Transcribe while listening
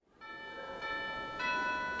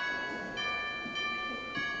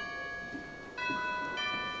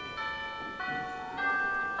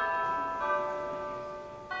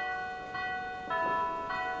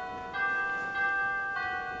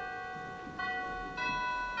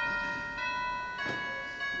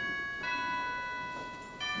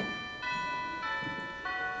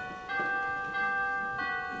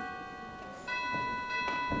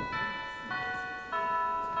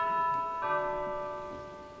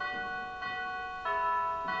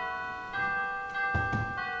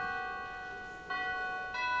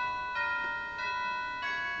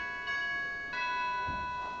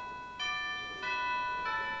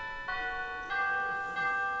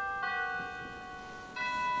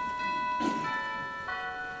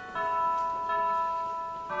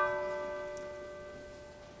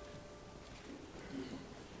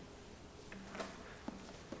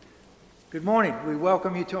Good morning. We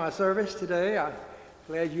welcome you to our service today. I'm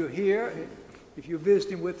glad you're here. If you're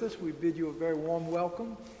visiting with us, we bid you a very warm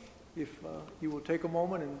welcome. If you will take a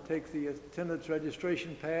moment and take the attendance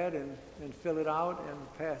registration pad and fill it out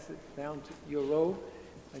and pass it down to your row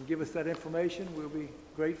and give us that information, we'll be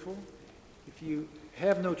grateful. If you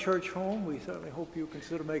have no church home, we certainly hope you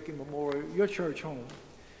consider making Memorial your church home.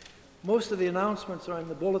 Most of the announcements are in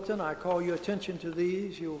the bulletin. I call your attention to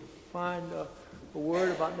these. You'll find a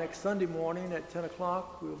word about next Sunday morning at 10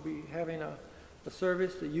 o'clock. We'll be having a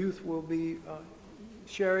service. The youth will be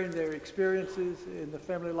sharing their experiences in the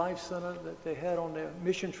Family Life Center that they had on their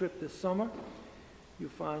mission trip this summer. You'll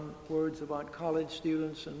find words about college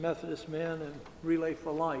students and Methodist men and Relay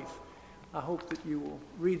for Life. I hope that you will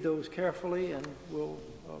read those carefully and will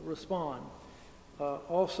respond.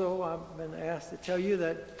 Also, I've been asked to tell you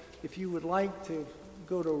that if you would like to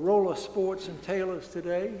go to Roller Sports and Taylor's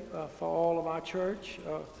today for all of our church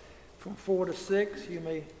from 4 to 6. You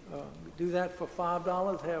may do that for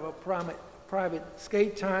 $5, have a private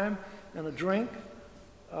skate time and a drink.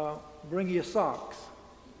 Bring your socks.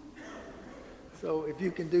 So if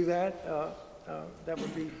you can do that, that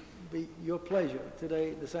would be your pleasure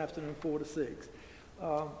today, this afternoon, 4 to 6.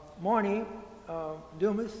 Marnie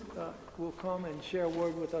Dumas will come and share a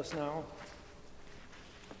word with us now.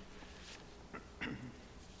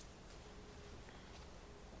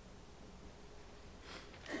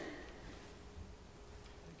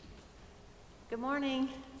 Good morning.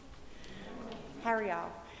 How are y'all?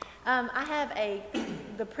 I have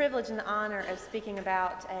the privilege and the honor of speaking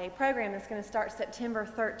about a program that's going to start September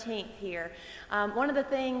 13th here. One of the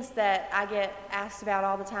things that I get asked about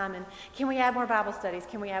all the time, and can we add more Bible studies?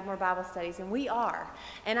 Can we add more Bible studies? And we are.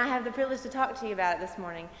 And I have the privilege to talk to you about it this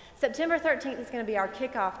morning. September 13th is going to be our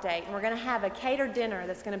kickoff date, and we're going to have a catered dinner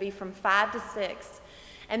that's going to be from 5 to 6.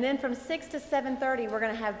 And then from 6 to 7:30, we're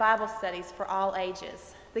going to have Bible studies for all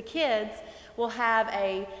ages. The kids will have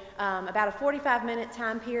about a 45-minute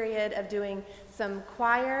time period of doing some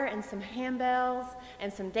choir and some handbells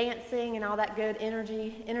and some dancing and all that good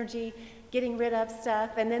energy, getting rid of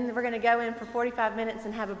stuff. And then we're going to go in for 45 minutes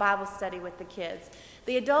and have a Bible study with the kids.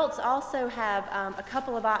 The adults also have a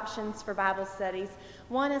couple of options for Bible studies.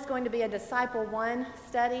 One is going to be a Disciple One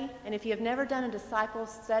study, and if you have never done a Disciple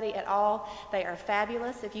study at all, they are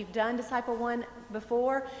fabulous. If you've done Disciple One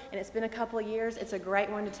before, and it's been a couple of years, it's a great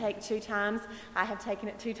one to take 2 times. I have taken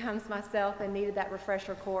it 2 times myself and needed that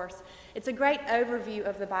refresher course. It's a great overview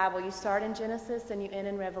of the Bible. You start in Genesis and you end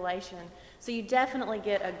in Revelation. So you definitely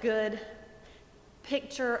get a good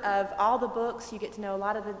picture of all the books. You get to know a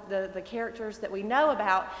lot of the characters that we know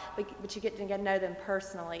about, but you get to know them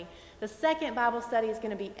personally. The second Bible study is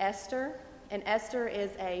going to be Esther, and Esther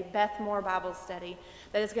is a Beth Moore Bible study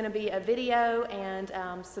that is going to be a video and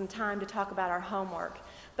some time to talk about our homework.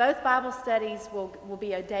 Both Bible studies will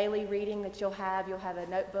be a daily reading that you'll have. You'll have a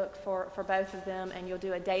notebook for both of them, and you'll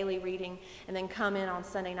do a daily reading and then come in on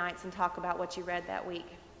Sunday nights and talk about what you read that week.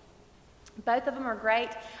 Both of them are great.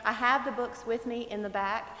 I have the books with me in the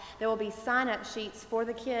back. There will be sign-up sheets for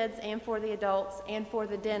the kids and for the adults and for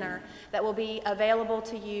the dinner that will be available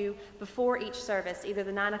to you before each service, either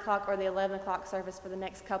the 9 o'clock or the 11 o'clock service for the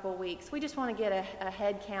next couple of weeks. We just want to get a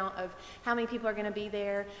head count of how many people are going to be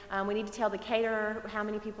there. We need to tell the caterer how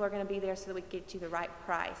many people are going to be there so that we can get you the right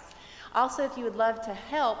price. Also, if you would love to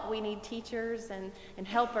help, we need teachers and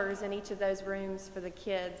helpers in each of those rooms for the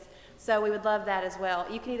kids. So we would love that as well.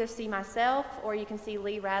 You can either see myself or you can see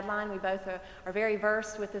Lee Radline. We both are very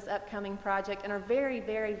versed with this upcoming project and are very,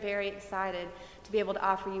 very, very excited to be able to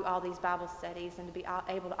offer you all these Bible studies and to be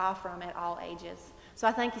able to offer them at all ages. So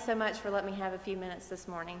I thank you so much for letting me have a few minutes this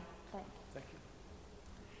morning. Thanks. Thank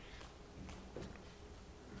you.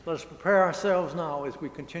 Let us prepare ourselves now as we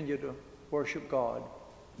continue to worship God.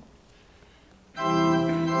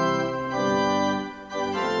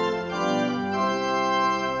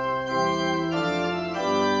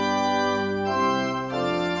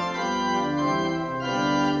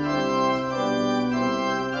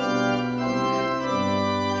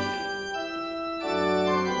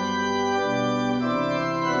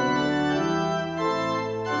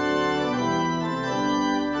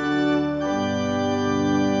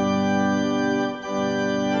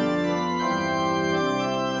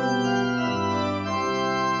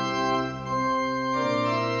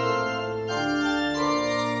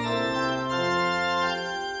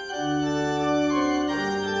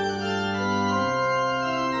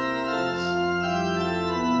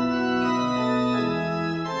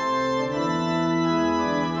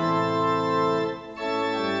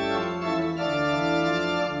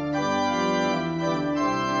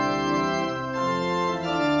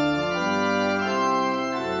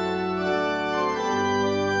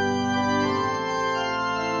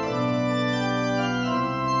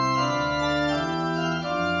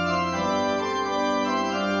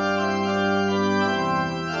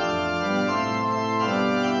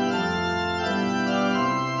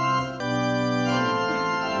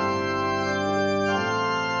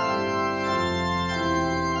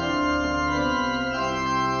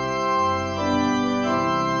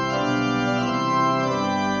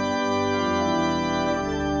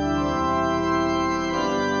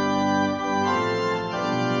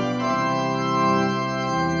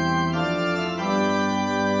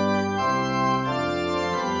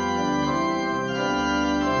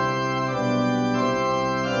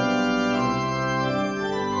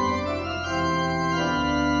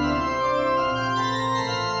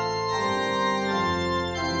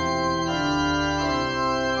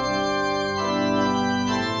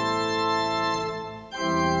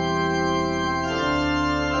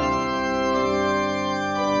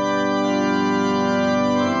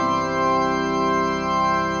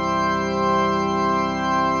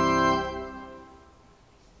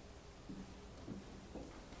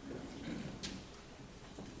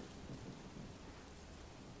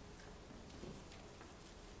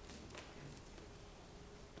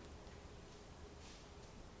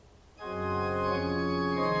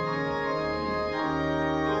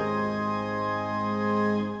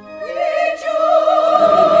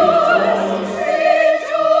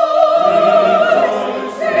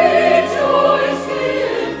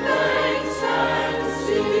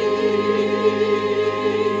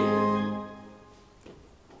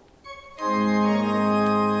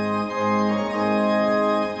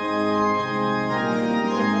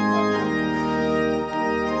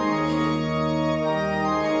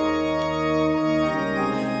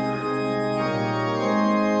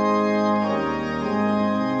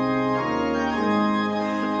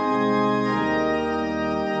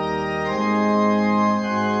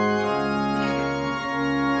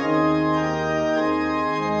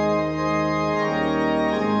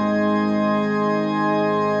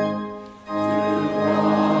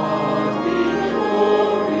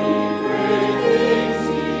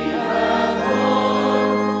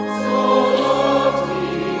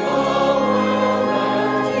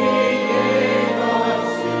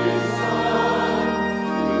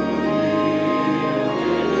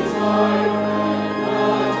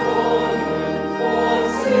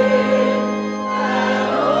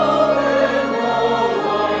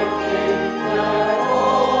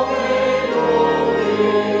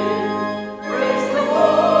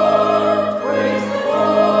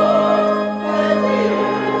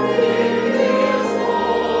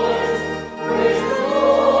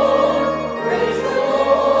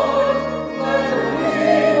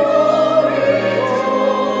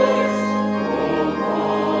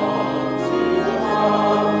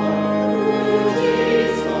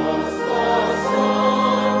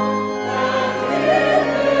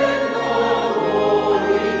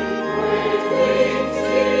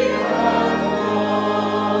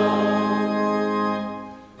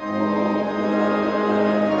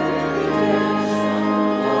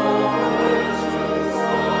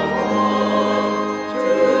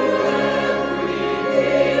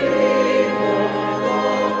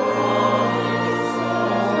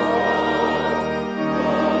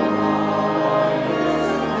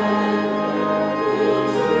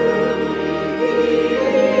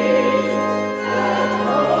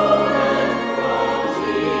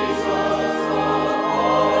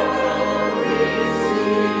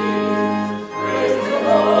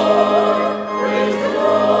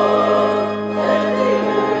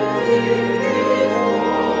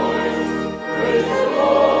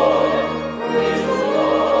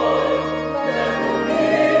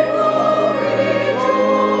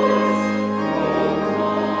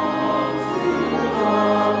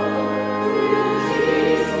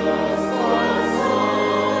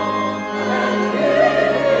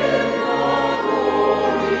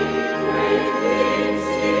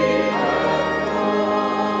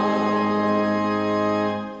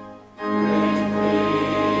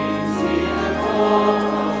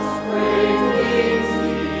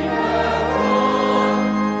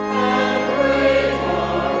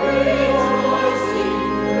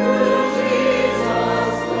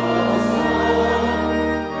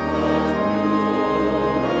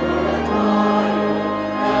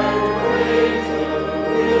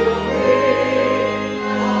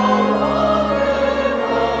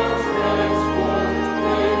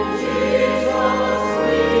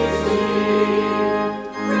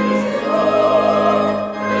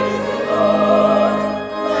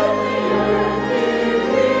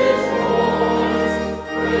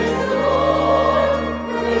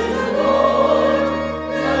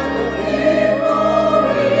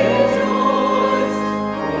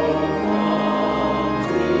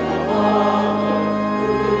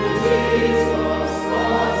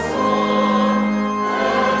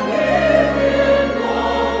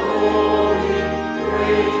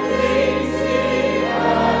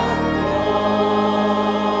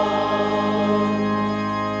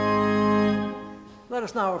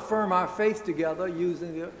 Let's now affirm our faith together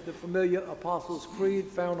using the familiar Apostles' Creed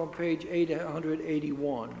found on page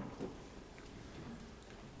 881.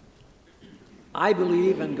 I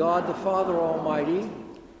believe in God the Father Almighty,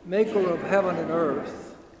 maker of heaven and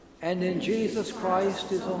earth, and in Jesus Christ,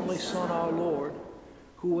 his only Son, our Lord,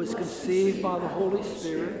 who was conceived by the Holy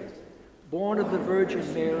Spirit, born of the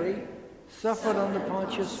Virgin Mary, suffered under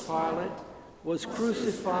Pontius Pilate, was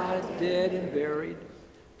crucified, dead, and buried.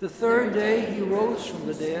 The third day he rose from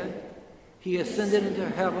the dead. He ascended into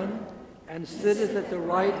heaven and sitteth at the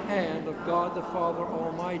right hand of God the Father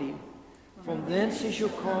Almighty. From thence he shall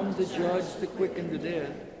come to judge the quick and the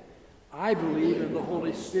dead. I believe in the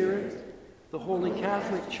Holy Spirit, the Holy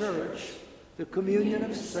Catholic Church, the communion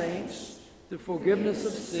of saints, the forgiveness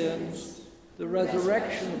of sins, the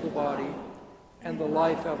resurrection of the body, and the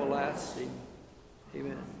life everlasting.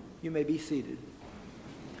 Amen. You may be seated.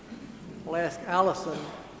 I'll ask Allison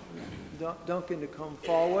Duncan to come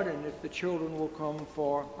forward, and if the children will come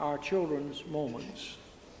for our children's moments.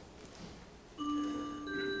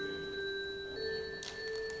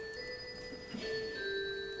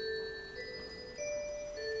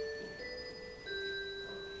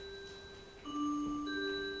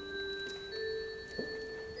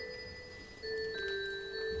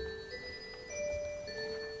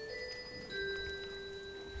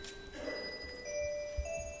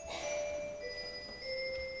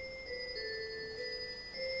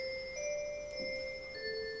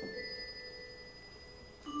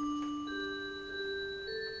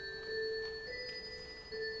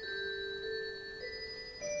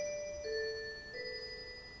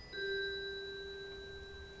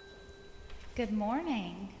 Good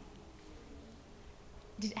morning.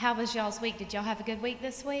 How was y'all's week? Did y'all have a good week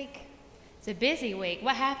this week? It's a busy week.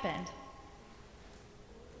 What happened?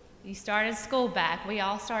 You started school back. We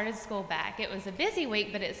all started school back. It was a busy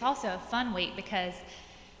week, but it's also a fun week because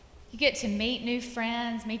you get to meet new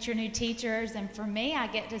friends, meet your new teachers, and for me, I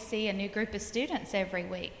get to see a new group of students every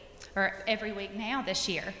week now this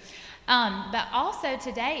year. But also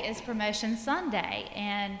today is Promotion Sunday,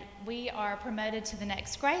 and we are promoted to the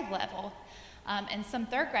next grade level. And some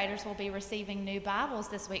third graders will be receiving new Bibles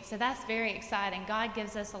this week, so that's very exciting. God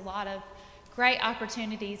gives us a lot of great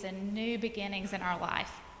opportunities and new beginnings in our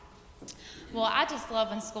life. Well, I just love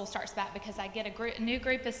when school starts back because I get a new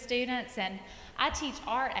group of students, and I teach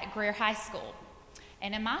art at Greer High School.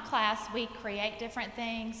 And in my class, we create different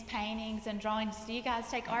things, paintings and drawings. Do you guys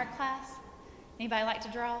take art class? Anybody like to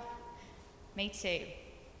draw? Me too.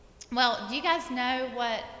 Well, do you guys know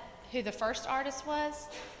who the first artist was?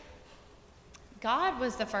 God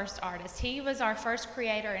was the first artist. He was our first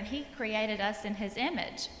creator, and he created us in his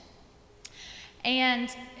image. And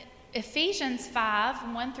Ephesians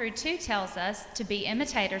 5:1-2 tells us to be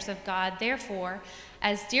imitators of God, therefore,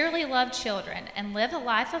 as dearly loved children, and live a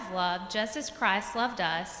life of love just as Christ loved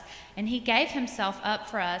us, and he gave himself up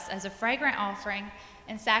for us as a fragrant offering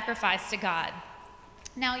and sacrifice to God.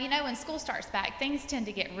 Now, when school starts back, things tend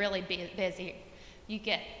to get really busy. You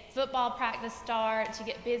get football practice starts, you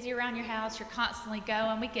get busy around your house, you're constantly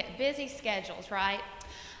going. We get busy schedules, right?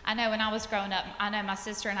 I know when I was growing up, my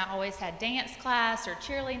sister and I always had dance class or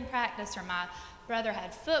cheerleading practice, or my brother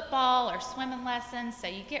had football or swimming lessons, so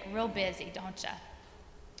you get real busy, don't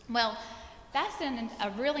you? Well, that's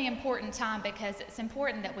a really important time because it's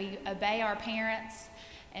important that we obey our parents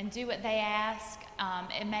and do what they ask.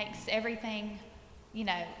 It makes everything,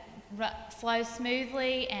 flow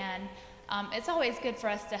smoothly, and it's always good for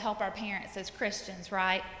us to help our parents as Christians,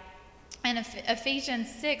 right? And Ephesians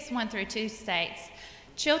 6:1-2 states,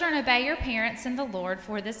 "Children, obey your parents in the Lord,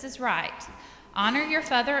 for this is right. Honor your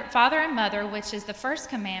father and mother, which is the first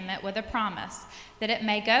commandment, with a promise, that it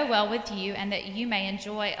may go well with you and that you may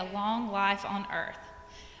enjoy a long life on earth."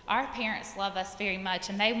 Our parents love us very much,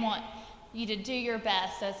 and they want you to do your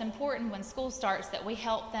best. So it's important when school starts that we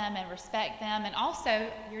help them and respect them, and also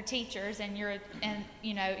your teachers and your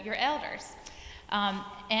elders.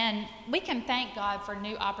 And we can thank God for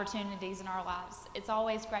new opportunities in our lives. It's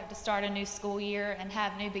always great to start a new school year and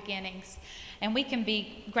have new beginnings, and we can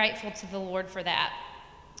be grateful to the Lord for that.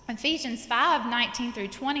 Ephesians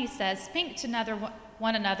 5:19-20 says, "Speak to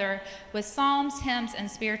one another with psalms, hymns, and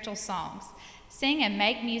spiritual songs. Sing and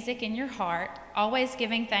make music in your heart, always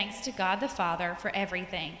giving thanks to God the Father for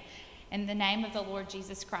everything, in the name of the Lord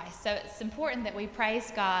Jesus Christ." So it's important that we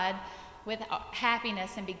praise God with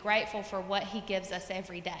happiness and be grateful for what he gives us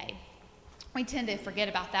every day. We tend to forget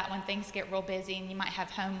about that when things get real busy and you might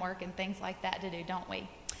have homework and things like that to do, don't we?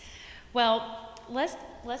 Well, let's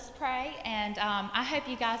pray, and I hope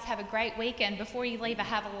you guys have a great weekend. Before you leave, I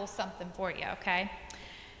have a little something for you, okay?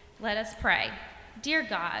 Let us pray. Dear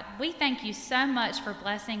God, we thank you so much for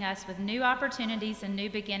blessing us with new opportunities and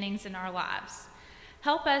new beginnings in our lives.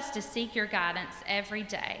 Help us to seek your guidance every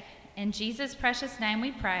day. In Jesus' precious name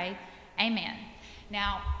we pray, amen.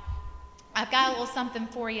 Now, I've got a little something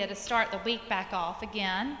for you to start the week back off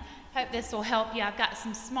again. Hope this will help you. I've got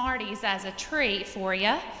some Smarties as a treat for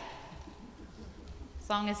you, as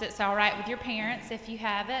long as it's all right with your parents if you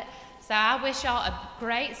have it. So I wish y'all a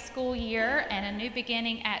great school year and a new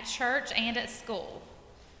beginning at church and at school.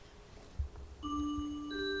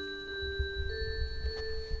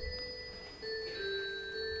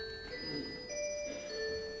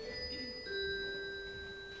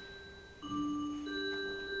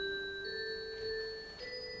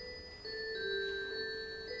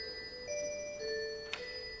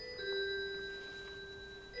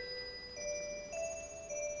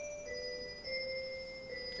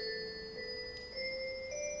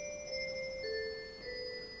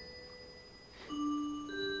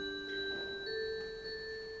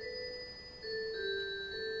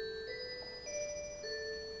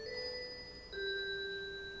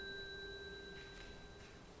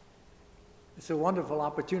 It's a wonderful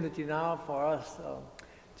opportunity now for us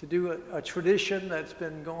to do a tradition that's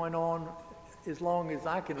been going on as long as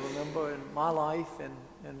I can remember in my life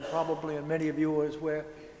and probably in many of yours, where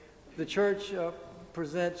the church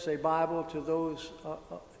presents a Bible to those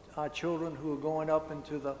our children who are going up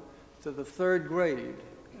into the third grade.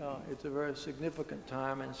 It's a very significant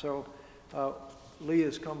time, and so Lee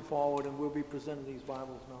has come forward and we'll be presenting these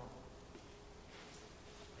Bibles now.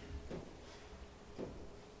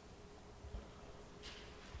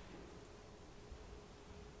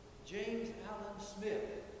 James Allen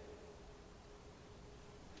Smith.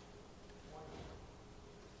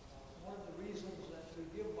 One of the reasons that we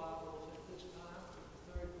give Bibles at this time,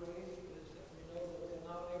 third grade, is that we know that they're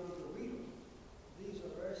not able to read them. These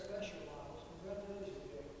are very special Bibles. Congratulations,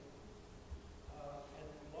 James. And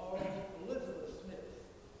Laura Elizabeth Smith.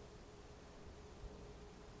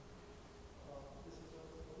 This is a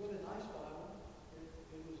really nice Bible.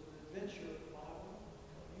 It was an adventure Bible.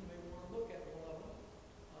 You may want to look at one of them.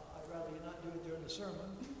 I'd rather you not do it during the sermon.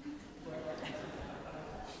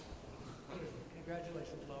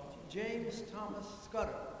 Congratulations, Laura. James Thomas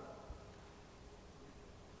Scudder.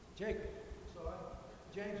 Jacob, sorry.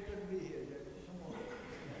 James couldn't be here, Jacob. Come on.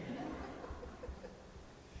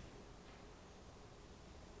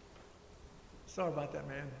 Sorry about that,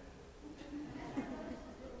 man.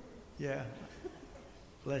 Yeah.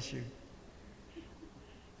 Bless you.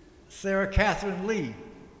 Sarah Catherine Lee.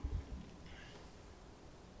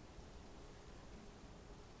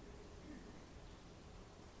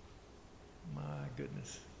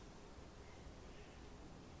 Goodness.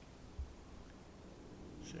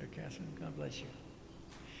 Sarah Catherine, God bless you.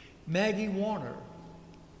 Maggie Warner.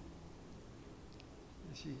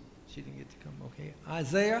 She didn't get to come, okay.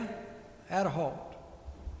 Isaiah Adderholt.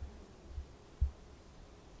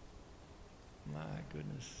 My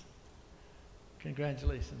goodness.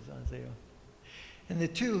 Congratulations, Isaiah. And the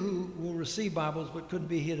two who will receive Bibles but couldn't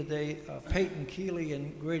be here today, Peyton Keeley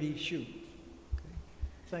and Grady Shute. Okay.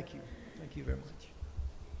 Thank you. Thank you very much.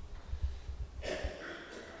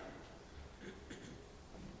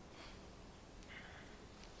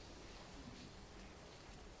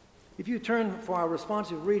 If you turn for our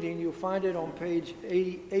responsive reading, you'll find it on page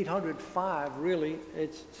 805, really.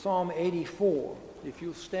 It's Psalm 84. If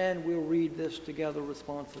you'll stand, we'll read this together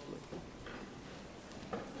responsively.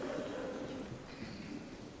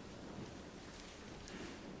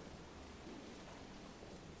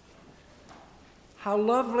 How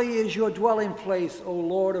lovely is your dwelling place, O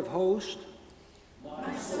Lord of hosts.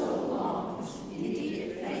 My soul longs, indeed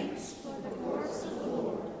it faints, for the courts of the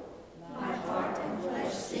Lord. My heart and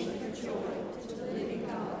flesh sing for joy to the living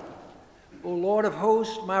God. O Lord of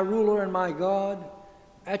hosts, my ruler and my God,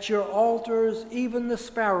 at your altars even the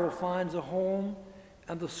sparrow finds a home,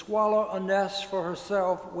 and the swallow a nest for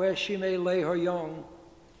herself where she may lay her young.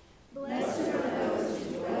 Blessed are those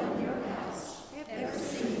who dwell in your house, ever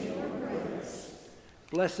sing your praise.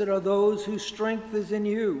 Blessed are those whose strength is in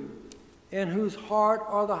you, in whose heart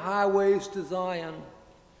are the highways to Zion.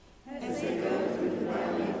 As they go through the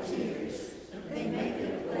valley of tears, they make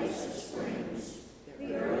it a place of springs.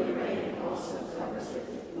 The early rain also covers it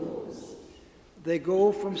with pools. They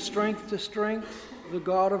go from strength to strength. The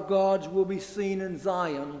God of gods will be seen in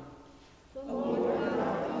Zion. O Lord God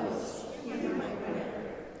of hosts, hear my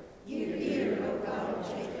prayer. Give ear, O God of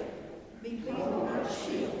Jacob. Behold our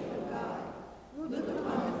shield, O God. Look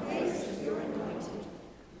upon the face of your anointed.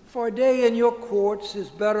 For a day in your courts is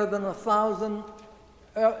better than 1,000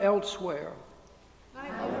 elsewhere.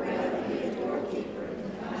 I would rather be a doorkeeper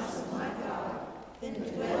in the house of my God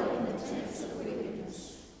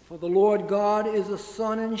For the Lord God is a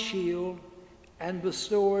sun and shield, and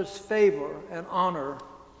bestows favor and honor.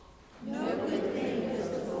 No good thing does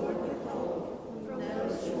the Lord withhold from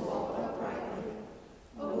those who walk uprightly.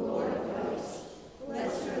 O Lord of hosts,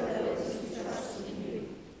 blessed are those who trust in you.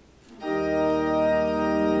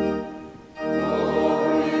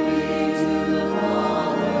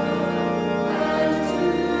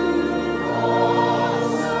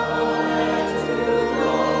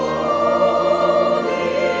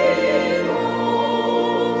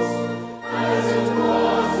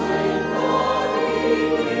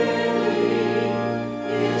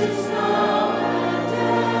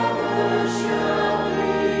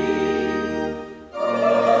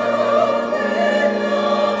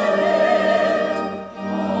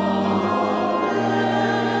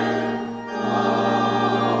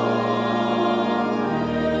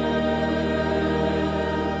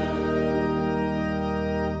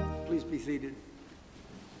 Please be seated.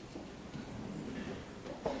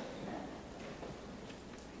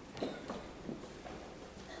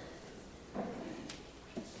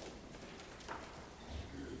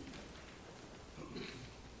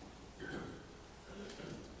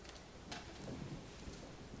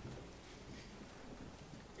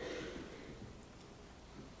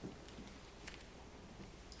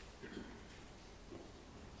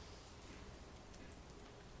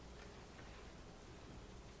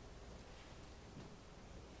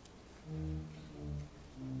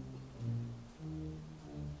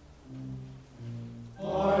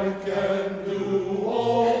 I can do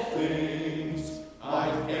all things. I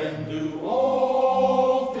can do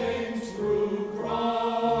all things through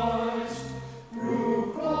Christ.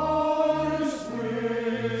 Through Christ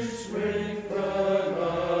which strengtheneth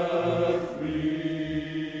me.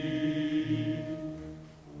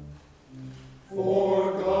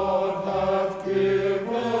 For God hath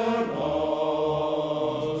given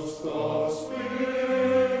us the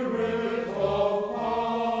Spirit of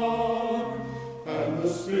power, and the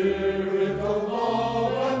Spirit of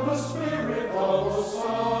love, and the Spirit of a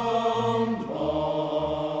sound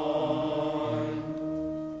mind.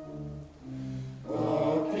 The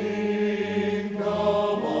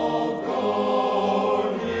kingdom of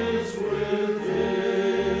God is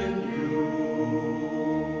within you.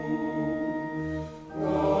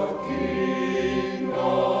 The kingdom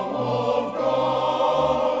of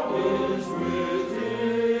God is within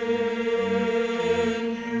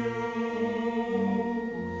you.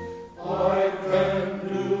 I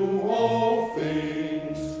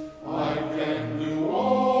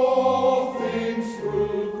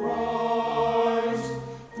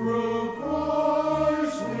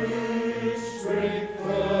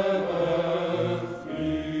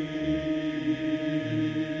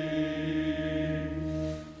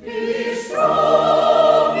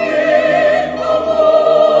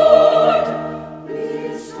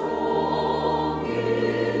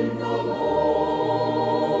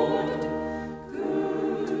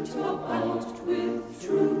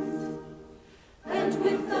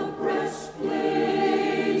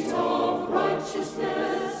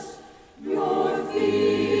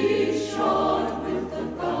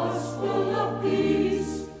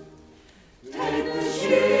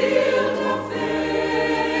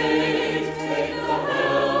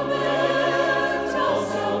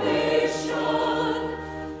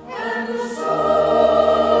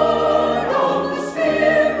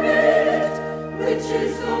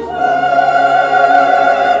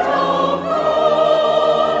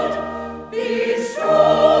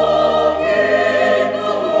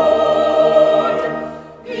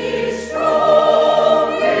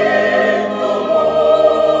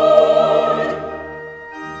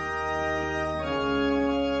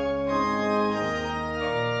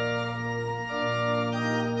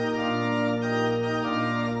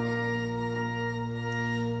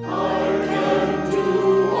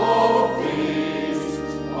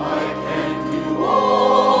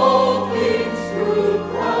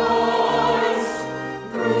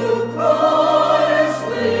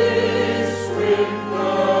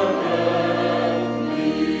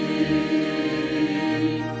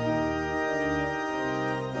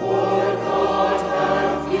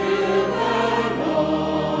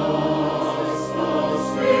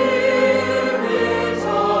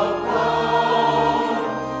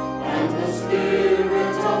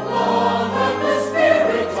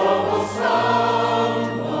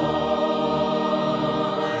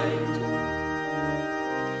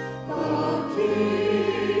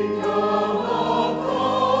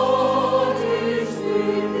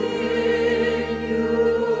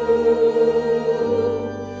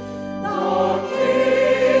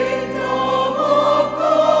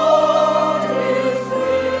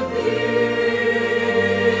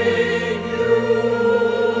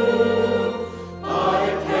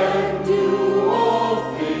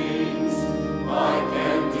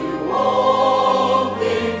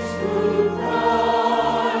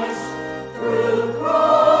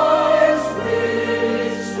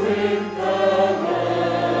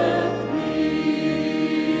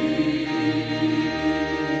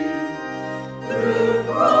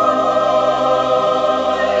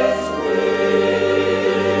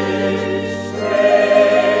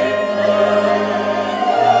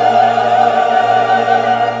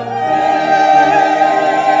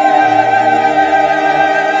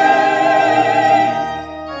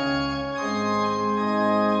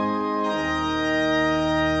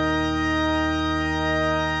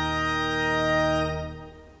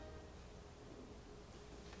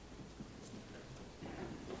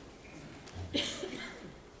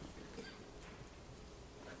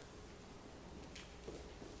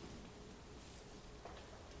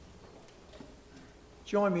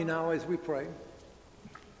Join me now as we pray.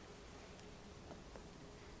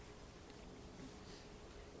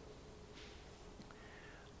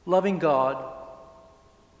 Loving God,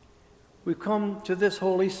 we come to this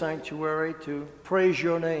holy sanctuary to praise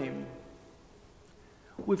your name.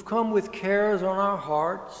 We've come with cares on our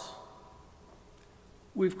hearts.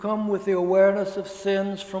 We've come with the awareness of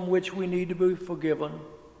sins from which we need to be forgiven.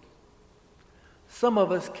 Some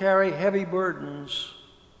of us carry heavy burdens.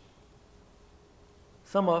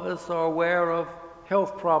 Some of us are aware of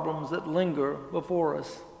health problems that linger before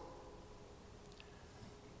us.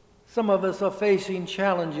 Some of us are facing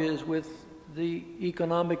challenges with the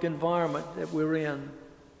economic environment that we're in.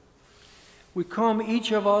 We come,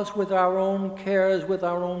 each of us, with our own cares, with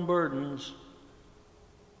our own burdens,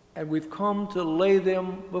 and we've come to lay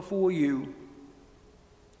them before you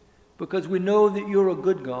because we know that you're a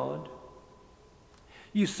good God.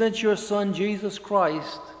 You sent your Son, Jesus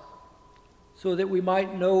Christ, so that we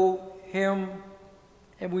might know him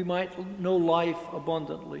and we might know life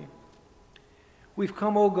abundantly. We've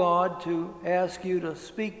come, O God, to ask you to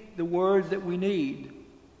speak the words that we need.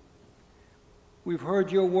 We've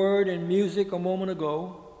heard your word in music a moment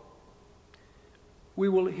ago. We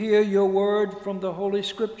will hear your word from the Holy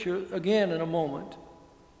Scripture again in a moment.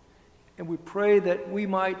 And we pray that we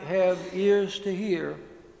might have ears to hear,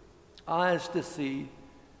 eyes to see,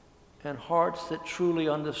 and hearts that truly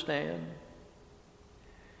understand.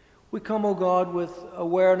 We come, O God, with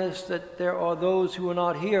awareness that there are those who are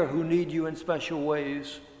not here who need you in special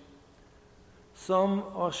ways. Some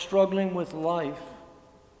are struggling with life.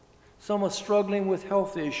 Some are struggling with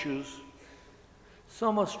health issues.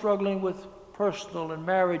 Some are struggling with personal and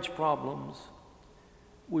marriage problems.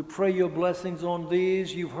 We pray your blessings on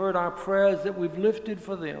these. You've heard our prayers that we've lifted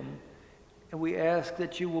for them, and we ask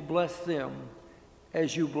that you will bless them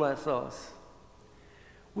as you bless us.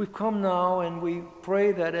 We've come now and we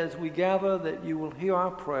pray that as we gather that you will hear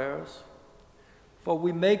our prayers, for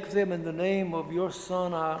we make them in the name of your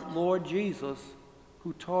Son, our Lord Jesus,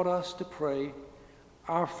 who taught us to pray,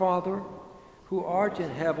 Our Father, who art in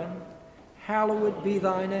heaven, hallowed be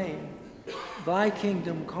thy name. Thy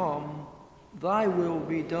kingdom come, thy will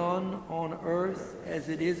be done on earth as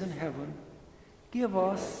it is in heaven. Give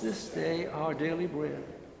us this day our daily bread,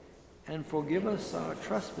 and forgive us our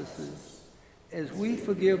trespasses, as we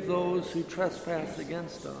forgive those who trespass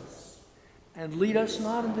against us. And lead us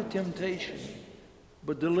not into temptation,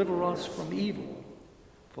 but deliver us from evil.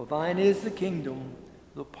 For thine is the kingdom,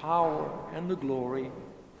 the power, and the glory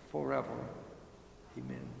forever.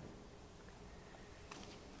 Amen.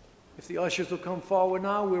 If the ushers will come forward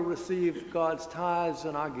now, we'll receive God's tithes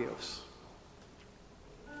and our gifts.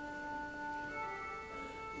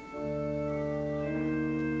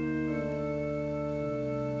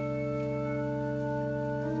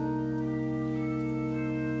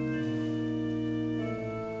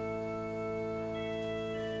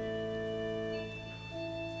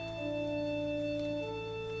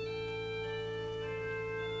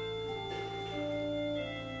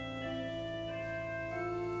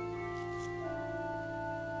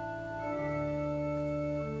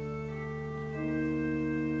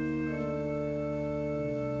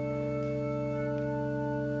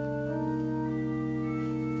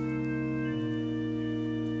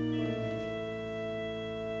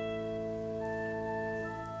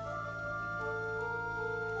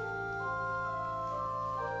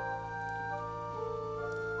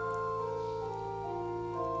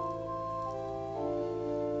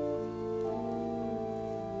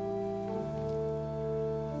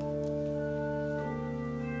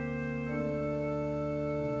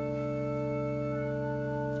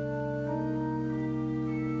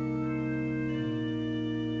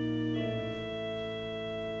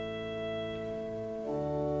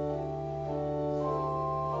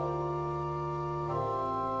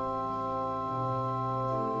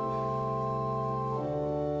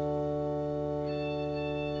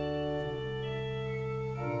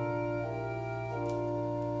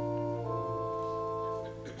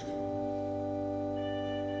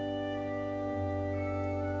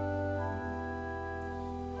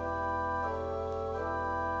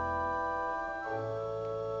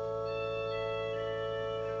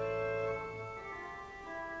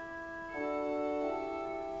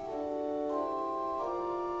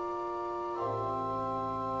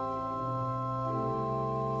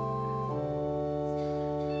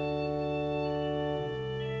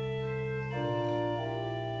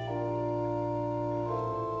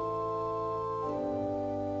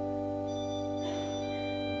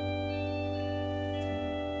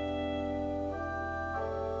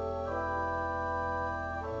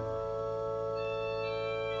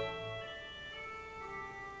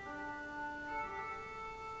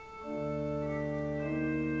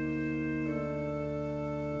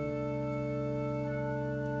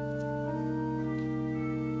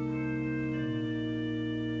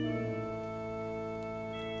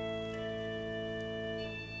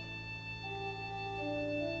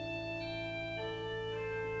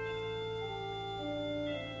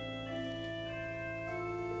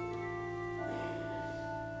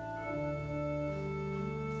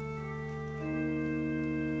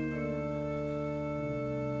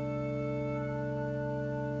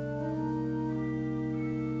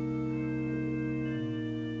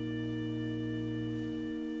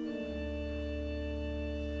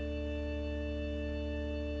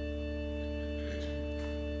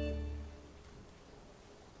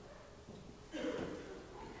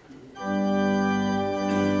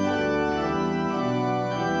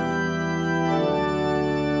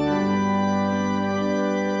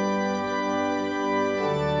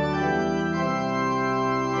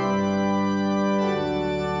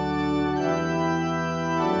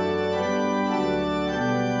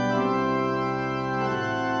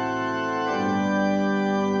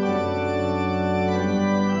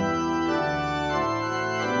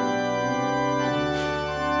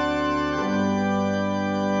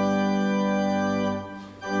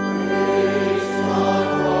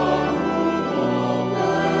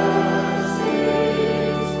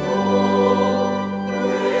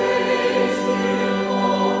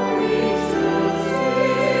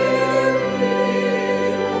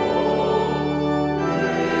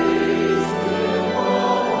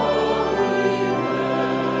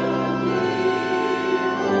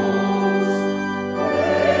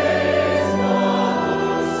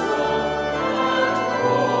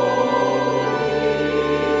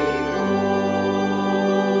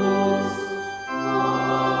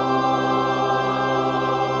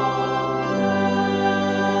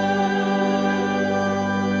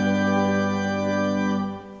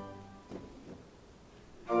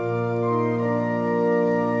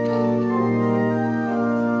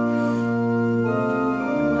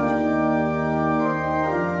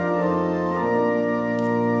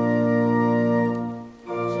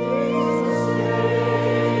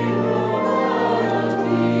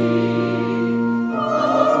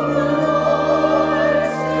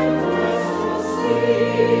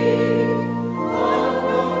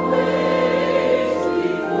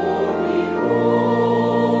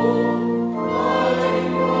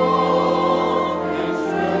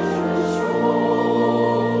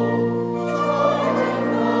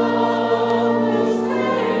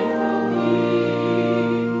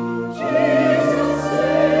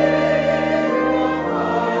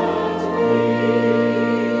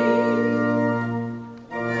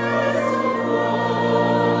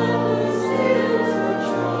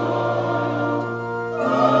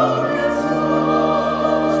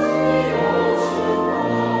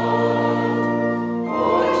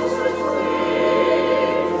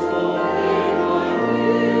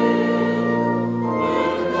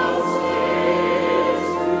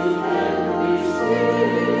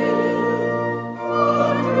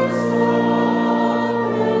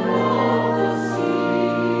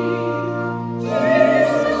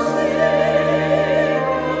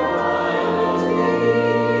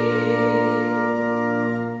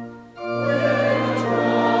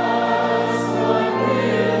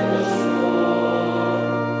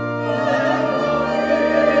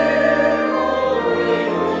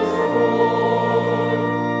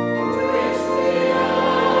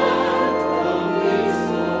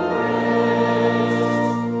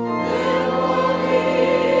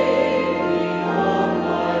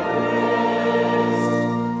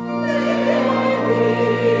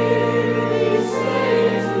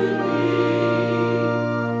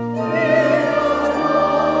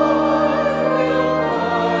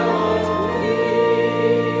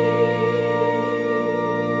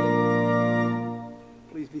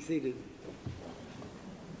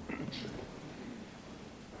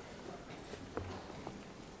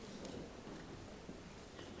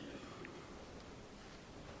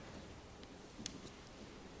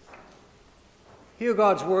 Hear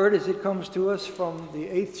God's word as it comes to us from the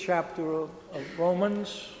 8th chapter of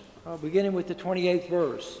Romans, beginning with the 28th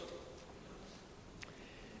verse.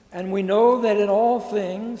 And we know that in all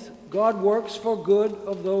things God works for good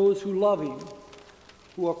of those who love him,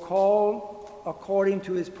 who are called according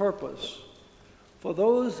to his purpose. For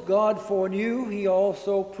those God foreknew, he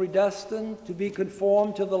also predestined to be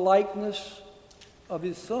conformed to the likeness of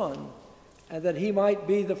his Son, and that he might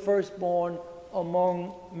be the firstborn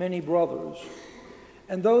among many brothers.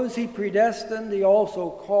 And those he predestined, he also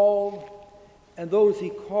called, and those he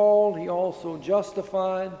called, he also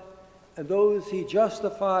justified, and those he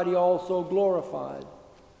justified, he also glorified.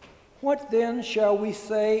 What then shall we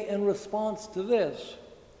say in response to this?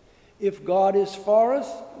 If God is for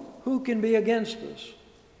us, who can be against us?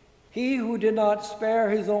 He who did not spare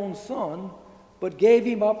his own Son, but gave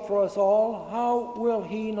him up for us all, how will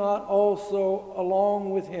he not also, along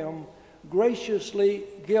with him, graciously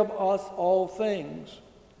give us all things?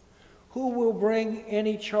 Who will bring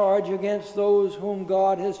any charge against those whom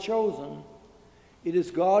God has chosen? It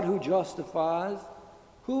is God who justifies.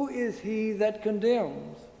 Who is he that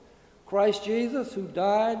condemns? Christ Jesus, who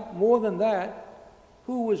died, more than that,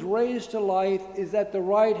 who was raised to life, is at the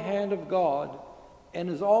right hand of God, and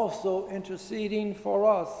is also interceding for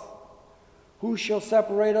us. Who shall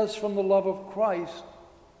separate us from the love of Christ?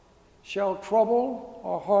 Shall trouble,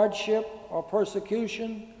 or hardship, or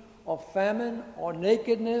persecution, or famine, or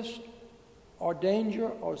nakedness, or danger,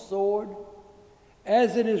 or sword?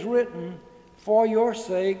 As it is written, for your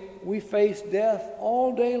sake we face death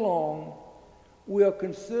all day long. We are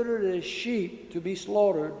considered as sheep to be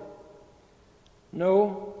slaughtered.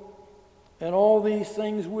 No, in all these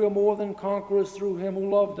things we are more than conquerors through him who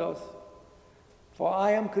loved us. For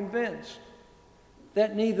I am convinced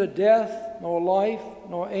that neither death, nor life,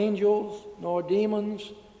 nor angels, nor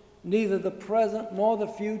demons, neither the present nor the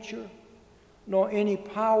future, nor any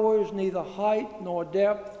powers, neither height nor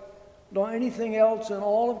depth, nor anything else in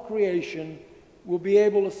all of creation will be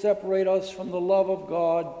able to separate us from the love of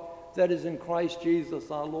God that is in Christ Jesus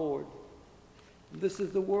our Lord. This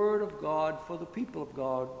is the word of God for the people of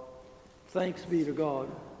God. Thanks be to God.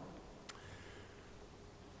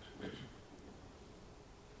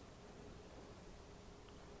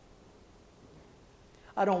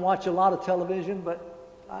 I don't watch a lot of television, but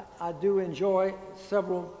I do enjoy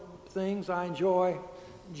several things. I enjoy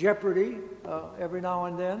Jeopardy every now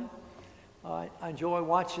and then. I enjoy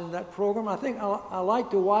watching that program. I think I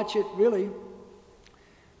like to watch it really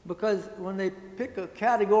because when they pick a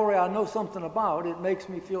category I know something about, it makes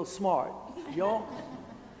me feel smart, you know?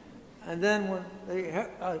 And then when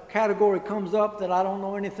a category comes up that I don't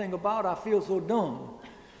know anything about, I feel so dumb.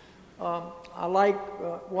 I like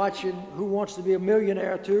watching Who Wants to Be a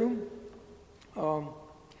Millionaire too.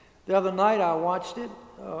 The other night I watched it.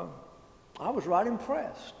 I was right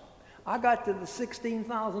impressed. I got to the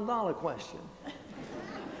 $16,000 question.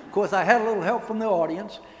 Of course, I had a little help from the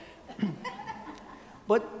audience.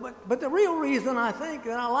 But the real reason I think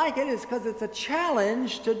that I like it is because it's a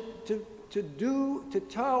challenge to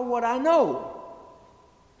tell what I know.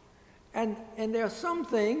 And there are some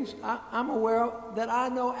things I'm aware of that I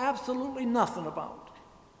know absolutely nothing about.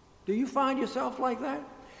 Do you find yourself like that?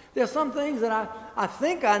 There are some things that I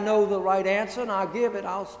think I know the right answer, and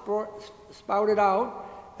I'll spout it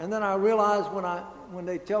out, and then I realize when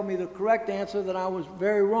they tell me the correct answer that I was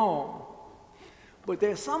very wrong. But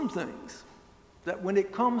there are some things that when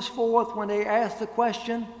it comes forth, when they ask the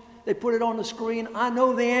question, they put it on the screen, I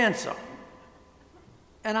know the answer.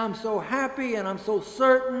 And I'm so happy and I'm so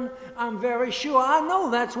certain, I'm very sure I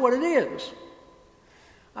know that's what it is.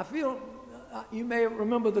 I feel, you may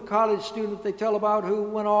remember the college student they tell about who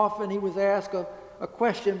went off and he was asked a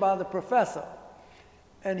question by the professor.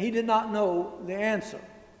 And he did not know the answer.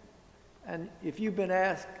 And if you've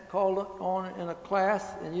been called on in a class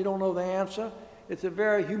and you don't know the answer, it's a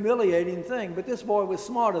very humiliating thing. But this boy was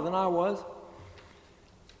smarter than I was.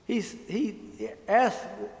 He asked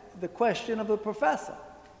the question of the professor.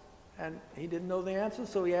 And he didn't know the answer,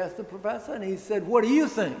 so he asked the professor, and he said, "What do you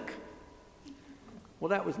think?" Well,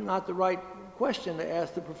 that was not the right question to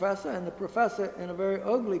ask the professor, and the professor, in a very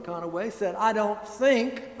ugly kind of way, said, "I don't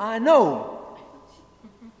think I know."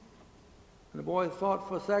 And the boy thought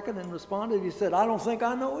for a second and responded. He said, "I don't think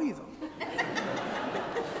I know either."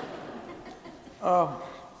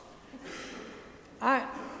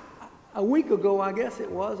 A week ago, I guess it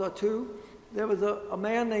was, or two, there was a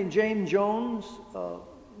man named James Jones.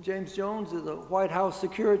 James Jones is a White House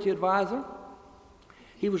security advisor.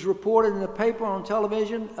 He was reported in the paper on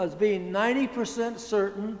television as being 90%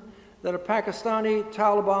 certain that a Pakistani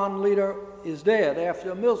Taliban leader is dead after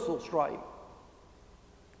a missile strike.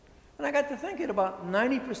 And I got to thinking about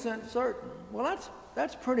 90% certain. Well,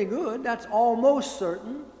 that's pretty good. That's almost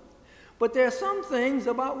certain. But there are some things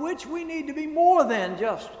about which we need to be more than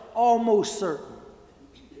just almost certain.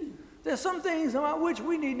 There's some things about which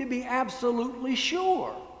we need to be absolutely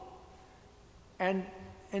sure. And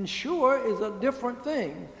sure is a different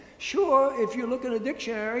thing. Sure, if you look in a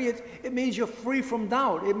dictionary, it means you're free from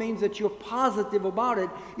doubt. It means that you're positive about it.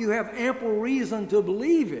 You have ample reason to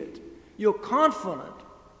believe it. You're confident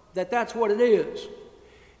that that's what it is.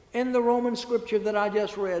 In the Roman scripture that I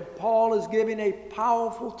just read, Paul is giving a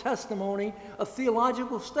powerful testimony, a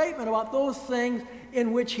theological statement about those things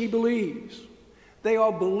in which he believes. They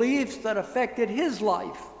are beliefs that affected his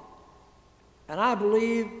life. And I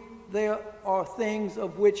believe there are things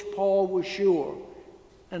of which Paul was sure.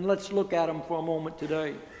 And let's look at them for a moment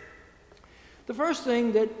today. The first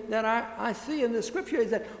thing that I see in the scripture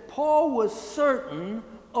is that Paul was certain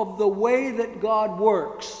of the way that God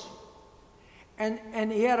works.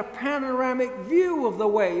 And he had a panoramic view of the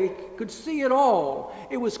way. He could see it all.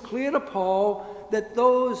 It was clear to Paul that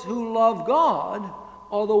those who love God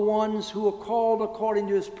are the ones who are called according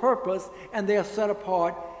to his purpose, and they are set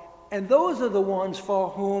apart. And those are the ones for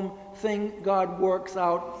whom God works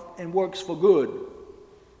out and works for good.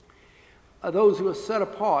 Those who are set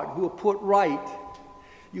apart, who are put right.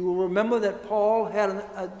 You will remember that Paul had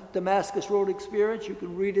a Damascus Road experience. You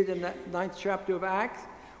can read it in that 9th chapter of Acts,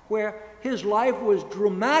 where his life was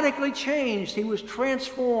dramatically changed. He was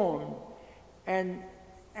transformed. And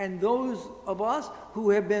those of us who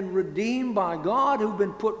have been redeemed by God, who've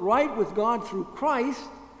been put right with God through Christ,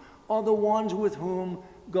 are the ones with whom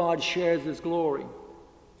God shares his glory.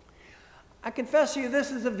 I confess to you, this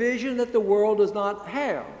is a vision that the world does not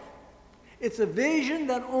have. It's a vision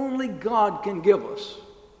that only God can give us.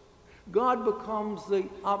 God becomes the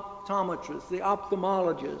optometrist, the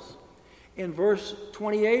ophthalmologist. In verse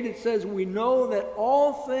 28, it says, we know that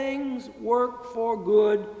all things work for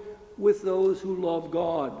good with those who love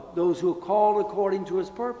God, those who are called according to his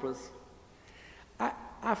purpose.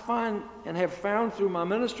 I find and have found through my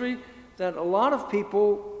ministry that a lot of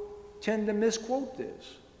people tend to misquote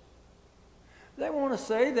this. They want to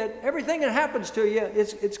say that everything that happens to you,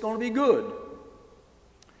 it's going to be good.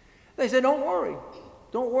 They say, don't worry.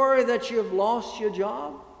 Don't worry that you've lost your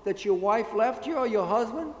job, that your wife left you or your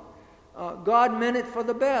husband. God meant it for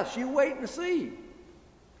the best. You wait and see.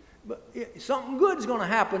 But something good is going to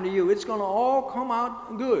happen to you. It's going to all come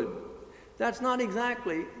out good. That's not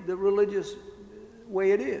exactly the religious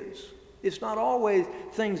way it is. It's not always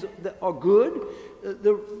things that are good.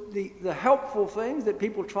 The helpful things that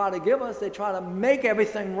people try to give us, they try to make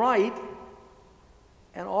everything right.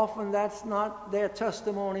 And often that's not their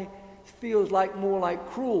testimony. It feels more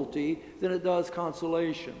like cruelty than it does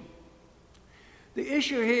consolation. The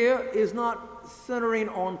issue here is not centering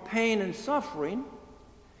on pain and suffering.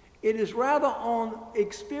 It is rather on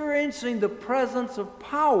experiencing the presence of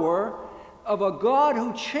power of a God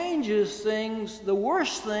who changes things, the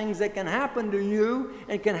worst things that can happen to you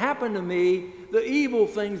and can happen to me, the evil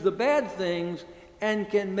things, the bad things, and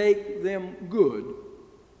can make them good.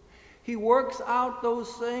 He works out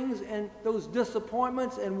those things and those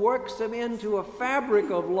disappointments and works them into a fabric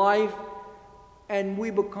of life, and we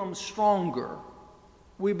become stronger.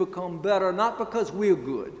 We become better, not because we're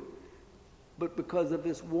good, but because of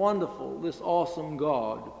this wonderful, this awesome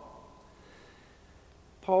God.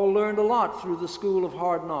 Paul learned a lot through the school of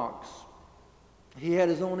hard knocks. He had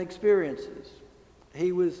his own experiences.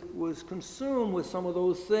 He was consumed with some of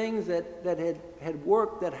those things that had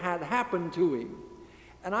worked, that had happened to him.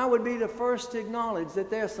 And I would be the first to acknowledge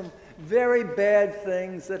that there are some very bad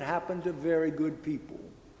things that happen to very good people.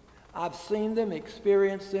 I've seen them,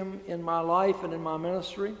 experienced them in my life and in my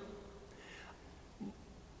ministry.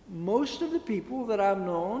 Most of the people that I've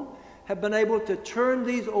known have been able to turn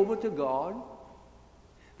these over to God.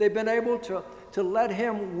 They've been able to let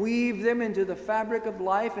him weave them into the fabric of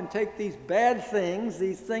life and take these bad things,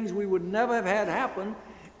 these things we would never have had happen,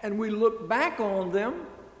 and we look back on them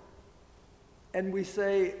and we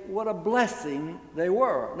say, what a blessing they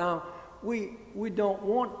were. Now, we don't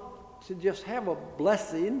want to just have a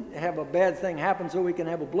blessing, have a bad thing happen so we can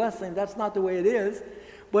have a blessing. That's not the way it is.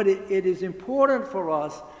 But it is important for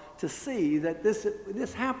us to see that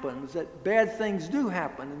this happens, that bad things do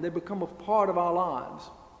happen, and they become a part of our lives.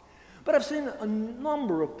 But I've seen a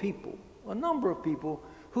number of people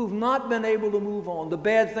who've not been able to move on. The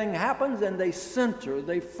bad thing happens and they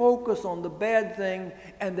focus on the bad thing,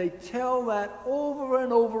 and they tell that over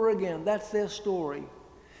and over again. That's their story.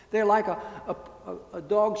 They're like a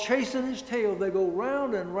dog chasing his tail. They go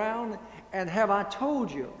round and round, and have I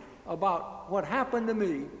told you about what happened to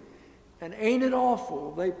me? And ain't it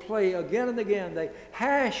awful? They play again and again. They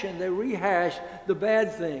hash and they rehash the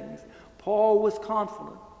bad things. Paul was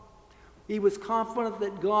confident. He was confident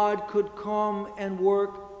that God could come and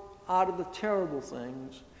work out of the terrible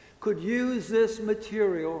things, could use this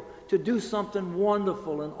material to do something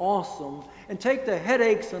wonderful and awesome, and take the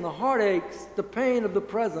headaches and the heartaches, the pain of the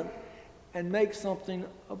present, and make something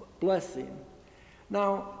a blessing.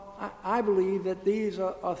 Now, I believe that these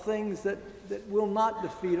are things that will not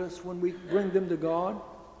defeat us when we bring them to God.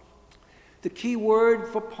 The key word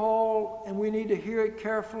for Paul, and we need to hear it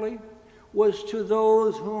carefully, was to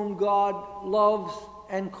those whom God loves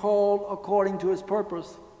and called according to his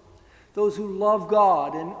purpose. Those who love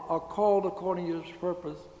God and are called according to his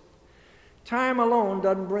purpose. Time alone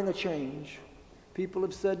doesn't bring a change. People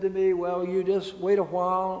have said to me, well, you just wait a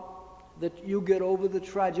while, that you get over the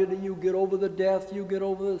tragedy, you get over the death, you get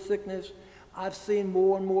over the sickness. I've seen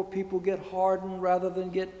more and more people get hardened rather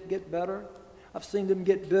than get better. I've seen them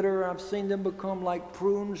get bitter. I've seen them become like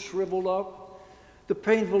prunes shriveled up. The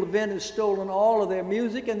painful event has stolen all of their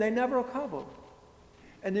music and they never recover.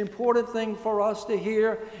 And the important thing for us to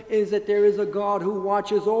hear is that there is a God who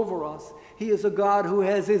watches over us. He is a God who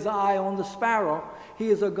has his eye on the sparrow. He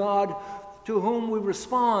is a God to whom we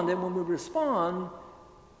respond. And when we respond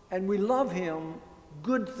and we love him,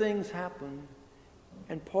 good things happen.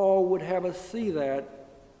 And Paul would have us see that.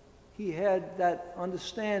 He had that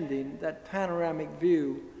understanding, that panoramic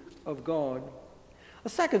view of God. A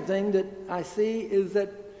second thing that I see is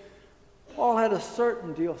that Paul had a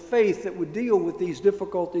certainty of faith that would deal with these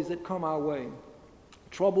difficulties that come our way.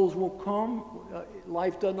 Troubles will come.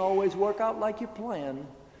 Life doesn't always work out like you plan.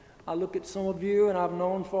 I look at some of you, and I've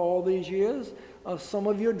known for all these years, some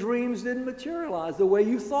of your dreams didn't materialize the way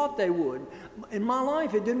you thought they would. In my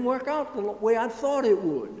life, it didn't work out the way I thought it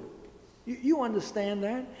would. You understand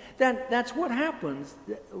that? That's what happens.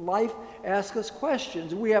 Life asks us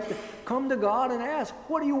questions. We have to come to God and ask,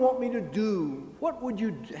 what do you want me to do? What would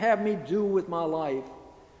you have me do with my life?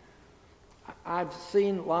 I've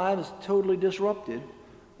seen lives totally disrupted.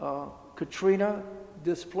 Katrina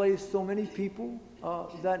displaced so many people.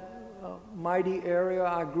 That mighty area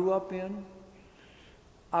I grew up in.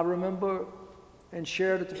 I remember and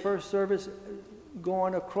shared at the first service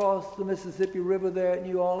going across the Mississippi River there at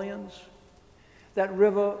New Orleans. That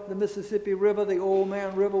river, the Mississippi River, the Old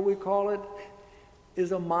Man River we call it,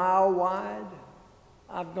 is a mile wide.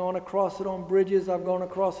 I've gone across it on bridges. I've gone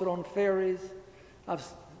across it on ferries. I've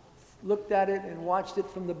looked at it and watched it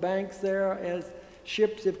from the banks there as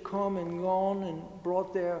ships have come and gone and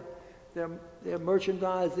brought their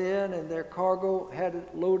merchandise in and their cargo, had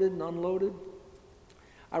it loaded and unloaded.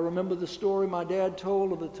 I remember the story my dad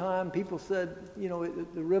told of the time people said, you know,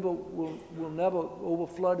 the river will never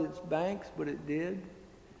overflood its banks, but it did.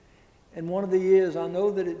 And one of the years I know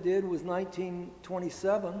that it did was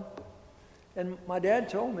 1927. And my dad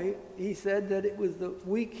told me, he said that it was the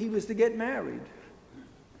week he was to get married.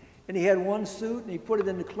 And he had one suit and he put it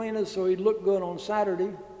in the cleaners so he'd look good on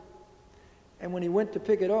Saturday. And when he went to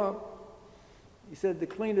pick it up, he said the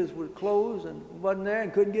cleaners were closed and wasn't there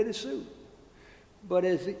and couldn't get his suit. But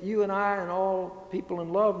as you and I and all people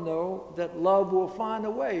in love know, that love will find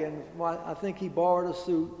a way. And I think he borrowed a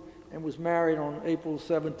suit and was married on April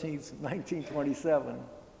 17th, 1927.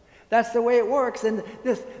 That's the way it works. And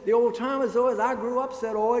the old timers, though, as I grew up,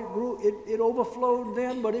 said, it overflowed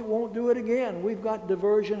then, but it won't do it again. We've got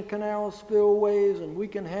diversion canals, spillways, and we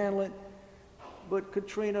can handle it. But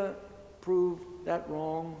Katrina proved that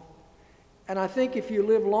wrong. And I think if you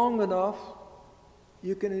live long enough,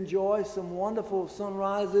 you can enjoy some wonderful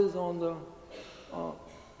sunrises on the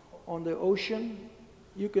ocean.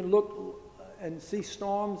 You can look and see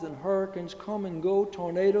storms and hurricanes come and go,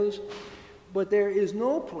 tornadoes. But there is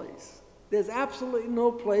no place, there's absolutely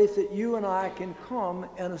no place that you and I can come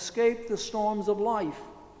and escape the storms of life.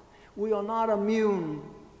 We are not immune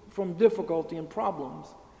from difficulty and problems.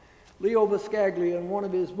 Leo Buscaglia, in one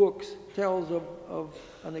of his books, tells of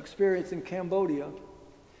an experience in Cambodia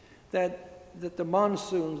that the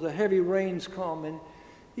monsoons, the heavy rains come, and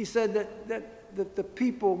he said that the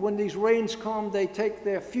people, when these rains come, they take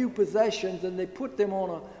their few possessions and they put them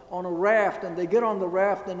on a raft, and they get on the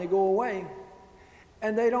raft and they go away.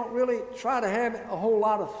 And they don't really try to have a whole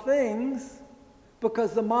lot of things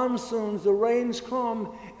because the monsoons, the rains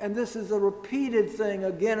come, and this is a repeated thing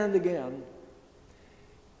again and again.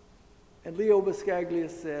 And Leo Buscaglia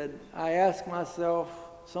said, I ask myself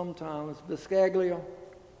sometimes, Buscaglia,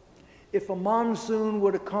 if a monsoon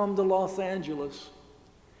were to come to Los Angeles,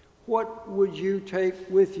 what would you take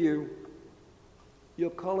with you? Your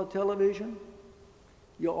color television?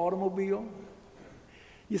 Your automobile?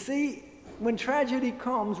 You see, when tragedy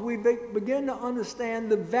comes, we begin to understand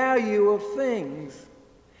the value of things.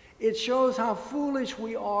 It shows how foolish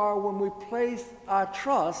we are when we place our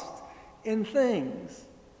trust in things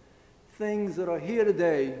that are here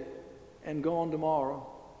today and gone tomorrow.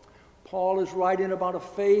 Paul is writing about a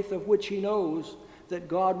faith of which he knows that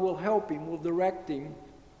God will help him, will direct him.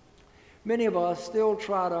 Many of us still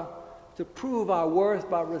try to prove our worth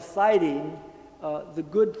by reciting the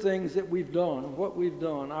good things that we've done, what we've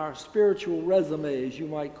done, our spiritual resumes, you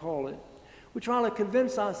might call it. We try to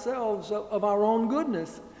convince ourselves of our own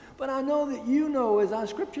goodness. But I know that you know, as our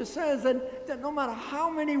scripture says, that no matter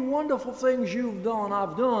how many wonderful things you've done,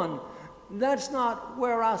 I've done, that's not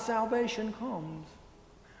where our salvation comes.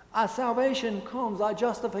 Our salvation comes, our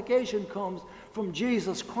justification comes from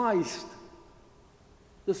Jesus Christ,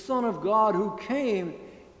 the Son of God, who came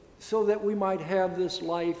so that we might have this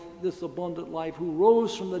life, this abundant life, who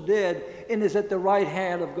rose from the dead and is at the right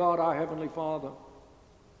hand of God, our Heavenly Father.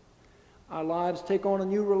 Our lives take on a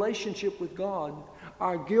new relationship with God.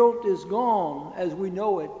 Our guilt is gone as we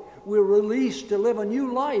know it. We're released to live a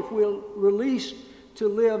new life. We're released to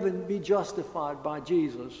live and be justified by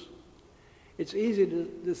Jesus. It's easy to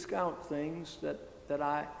discount things that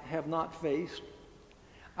I have not faced.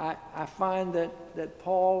 I find that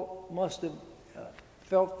Paul must have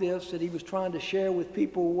felt this, that he was trying to share with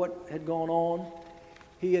people what had gone on.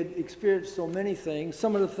 He had experienced so many things.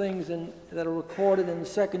 Some of the things that are recorded in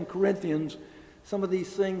 2 Corinthians, some of these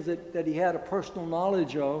things that he had a personal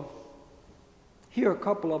knowledge of. Here are a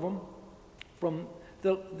couple of them from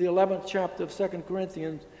the 11th chapter of 2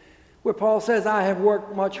 Corinthians, where Paul says, I have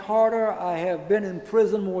worked much harder. I have been in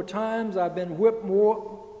prison more times. I've been whipped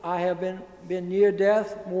more. I have been near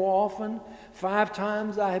death more often. 5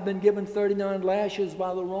 times I have been given 39 lashes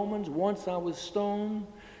by the Romans. Once I was stoned.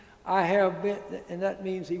 I have been, and that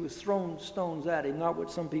means he was throwing stones at him, not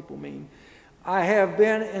what some people mean. I have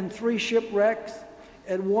been in 3 shipwrecks.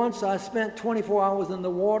 At once I spent 24 hours in the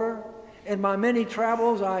water. In my many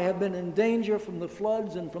travels I have been in danger from the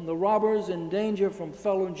floods and from the robbers, in danger from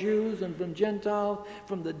fellow Jews and from Gentiles,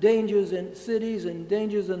 from the dangers in cities and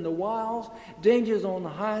dangers in the wilds, dangers on the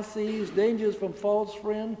high seas, dangers from false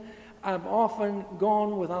friends. I've often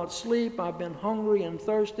gone without sleep. I've been hungry and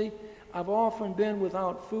thirsty. I've often been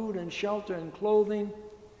without food and shelter and clothing.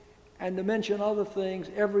 And to mention other things,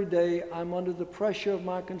 every day I'm under the pressure of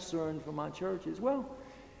my concern for my churches. Well,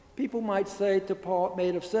 people might say to Paul,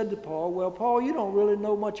 may have said to Paul, well, Paul, you don't really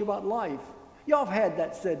know much about life. Y'all have had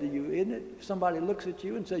that said to you, isn't it? If somebody looks at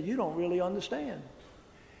you and says, you don't really understand.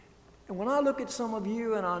 And when I look at some of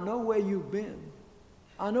you and I know where you've been,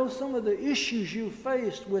 I know some of the issues you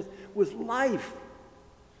faced with life.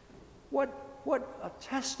 What a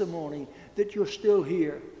testimony that you're still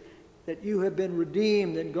here, that you have been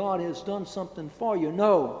redeemed and God has done something for you.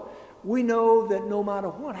 No, we know that no matter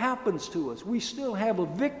what happens to us, we still have a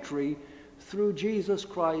victory through Jesus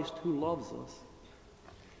Christ who loves us.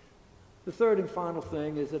 The third and final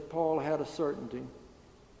thing is that Paul had a certainty.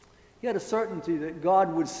 He had a certainty that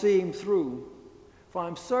God would see him through. For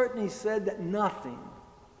I'm certain, he said, that nothing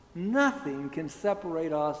can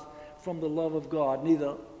separate us from the love of God,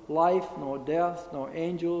 neither life, nor death, nor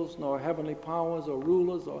angels, nor heavenly powers, or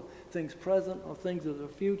rulers, or things present, or things of the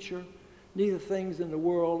future, neither things in the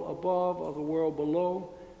world above or the world below.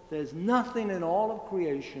 There's nothing in all of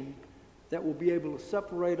creation that will be able to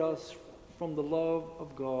separate us from the love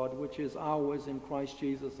of God, which is ours in Christ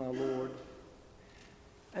Jesus our Lord.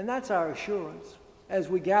 And that's our assurance. As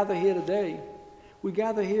we gather here today, we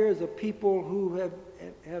gather here as a people who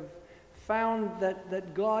have found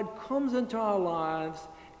that God comes into our lives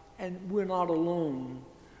and we're not alone.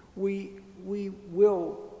 We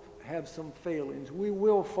will have some failings. We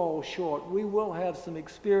will fall short. We will have some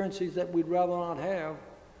experiences that we'd rather not have.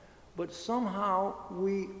 But somehow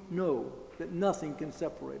we know that nothing can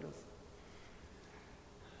separate us.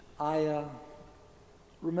 I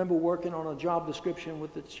remember working on a job description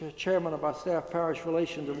with the chairman of our staff parish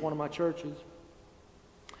relations at one of my churches.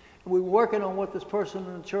 And we were working on what this person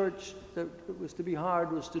in the church that was to be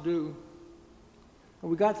hired was to do. And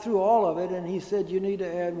we got through all of it, and he said, you need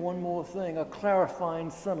to add one more thing, a clarifying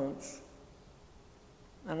sentence.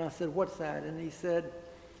 And I said, what's that? And he said,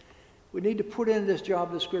 we need to put in this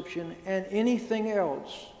job description, and anything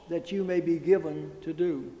else that you may be given to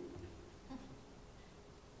do.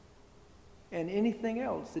 And anything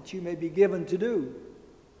else that you may be given to do.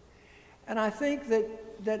 And I think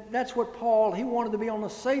that's what Paul, he wanted to be on the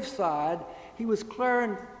safe side. He was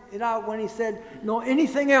clearing it out when he said, nor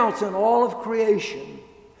anything else in all of creation,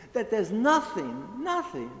 that there's nothing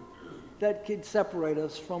that could separate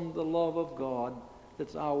us from the love of God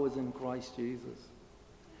that's ours in Christ Jesus.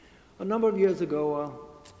 A number of years ago,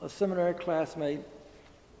 a seminary classmate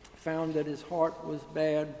found that his heart was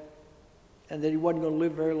bad and that he wasn't going to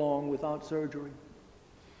live very long without surgery.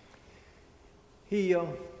 He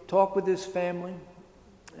talked with his family,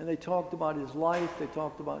 and they talked about his life, they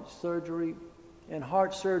talked about surgery, and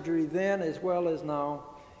heart surgery then as well as now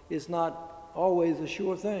is not always a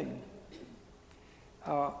sure thing.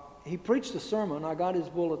 He preached a sermon. I got his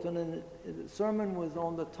bulletin, and the sermon was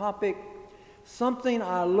on the topic, Something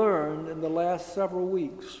I Learned in the Last Several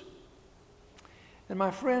Weeks. And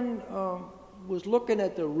my friend was looking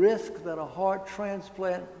at the risk that a heart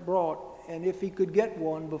transplant brought and if he could get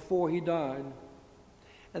one before he died.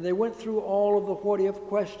 And they went through all of the what-if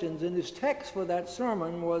questions, and his text for that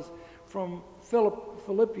sermon was from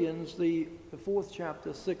Philippians, the 4th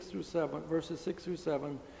chapter, 6 through 7, verses 6 through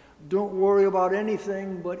 7. Don't worry about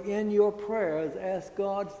anything, but in your prayers, ask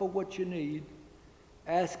God for what you need.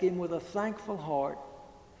 Ask Him with a thankful heart,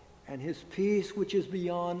 and His peace, which is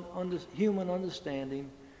beyond human understanding,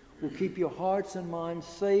 will keep your hearts and minds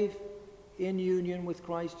safe in union with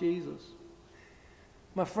Christ Jesus.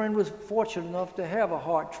 My friend was fortunate enough to have a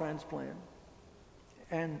heart transplant,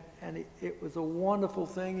 and it was a wonderful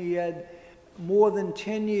thing. He had more than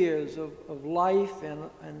 10 years of life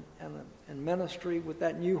and ministry with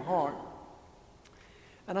that new heart.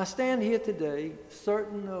 And I stand here today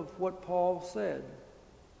certain of what Paul said.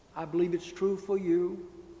 I believe it's true for you,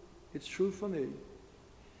 it's true for me,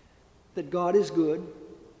 that God is good,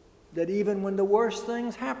 that even when the worst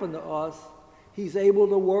things happen to us, He's able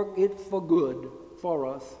to work it for good for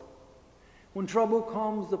us. When trouble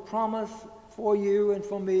comes, the promise for you and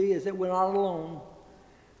for me is that we're not alone,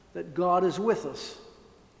 that God is with us,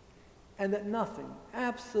 and that nothing,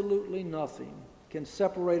 absolutely nothing, can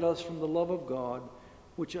separate us from the love of God,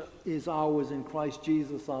 which is ours in Christ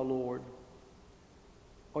Jesus our Lord.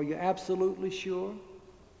 Are you absolutely sure?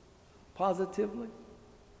 Positively?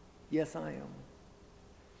 Yes, I am.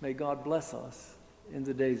 May God bless us in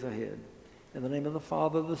the days ahead. In the name of the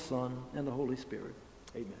Father, the Son, and the Holy Spirit.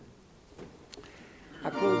 Amen. I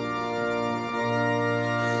close.